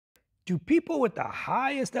Do people with the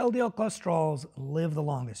highest LDL cholesterols live the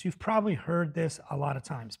longest? You've probably heard this a lot of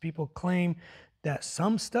times. People claim that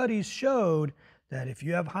some studies showed that if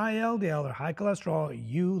you have high LDL or high cholesterol,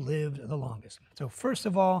 you lived the longest. So, first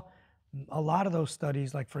of all, a lot of those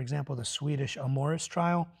studies, like for example, the Swedish Amoris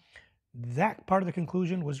trial, that part of the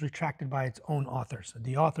conclusion was retracted by its own authors.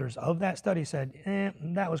 The authors of that study said,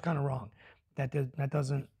 that was kind of wrong.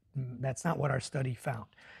 That's not what our study found.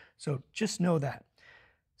 So just know that.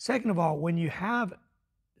 Second of all, when you have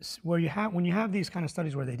these kind of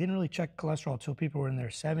studies where they didn't really check cholesterol until people were in their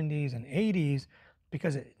 70s and 80s,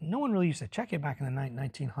 because no one really used to check it back in the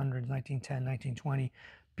 1900s, 1910, 1920.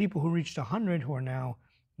 People who reached 100 who are now,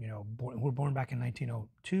 who were born back in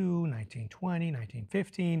 1902, 1920,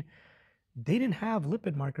 1915, they didn't have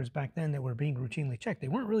lipid markers back then that were being routinely checked. They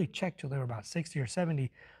weren't really checked till they were about 60 or 70.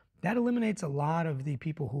 That eliminates a lot of the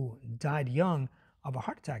people who died young of a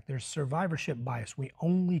heart attack. There's survivorship bias. We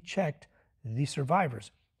only checked the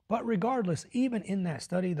survivors. But regardless, even in that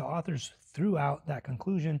study, the authors threw out that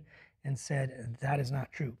conclusion and said that is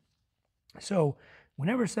not true. So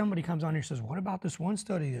whenever somebody comes on here and says, what about this one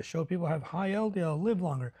study that showed people have high LDL live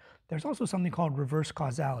longer? There's also something called reverse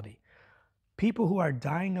causality. People who are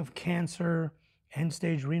dying of cancer,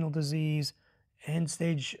 end-stage renal disease,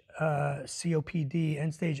 end-stage COPD,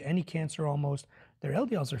 end-stage any cancer almost, their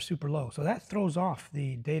LDLs are super low. So that throws off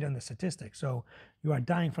the data and the statistics. So you are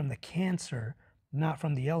dying from the cancer, not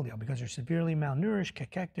from the LDL, because you're severely malnourished,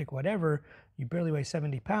 cachectic, whatever, you barely weigh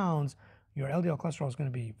 70 pounds, your LDL cholesterol is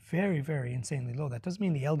going to be very, very insanely low. That doesn't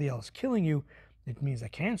mean the LDL is killing you. It means the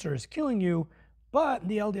cancer is killing you, but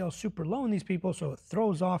the LDL is super low in these people, so it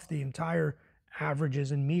throws off the entire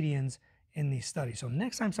averages and medians in these studies. So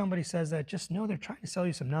next time somebody says that, just know they're trying to sell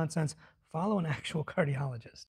you some nonsense. Follow an actual cardiologist.